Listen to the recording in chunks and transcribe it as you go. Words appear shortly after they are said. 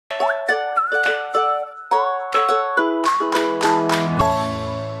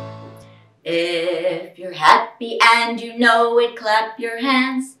you're happy and you know it, clap your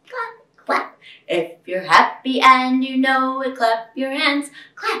hands. Clap, clap. If you're happy and you know it, clap your hands.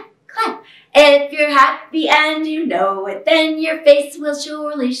 Clap, clap. If you're happy and you know it, then your face will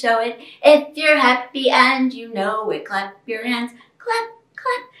surely show it. If you're happy and you know it, clap your hands. Clap,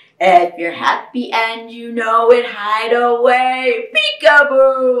 clap. If you're happy and you know it, hide away.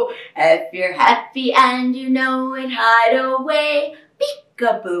 Peekaboo. If you're happy and you know it, hide away.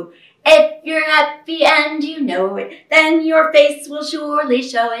 Peekaboo. If you're happy and you know it, then your face will surely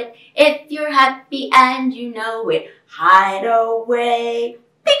show it. If you're happy and you know it, hide away.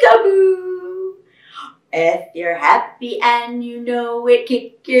 Peekaboo. If you're happy and you know it,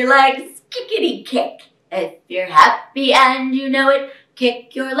 kick your legs, kickity-kick. If you're happy and you know it,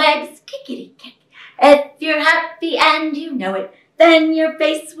 kick your legs, kickity-kick. If you're happy and you know it, then your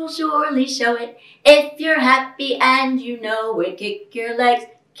face will surely show it. If you're happy and you know it, kick your legs,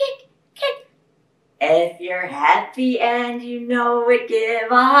 kick, kick. If you're happy and you know it,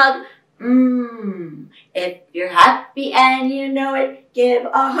 give a hug, mmm. If you're happy and you know it, give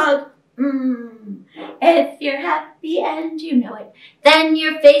a hug, mmm. If you're happy and you know it, then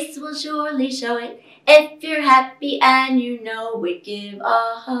your face will surely show it. If you're happy and you know it, give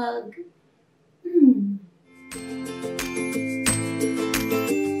a hug.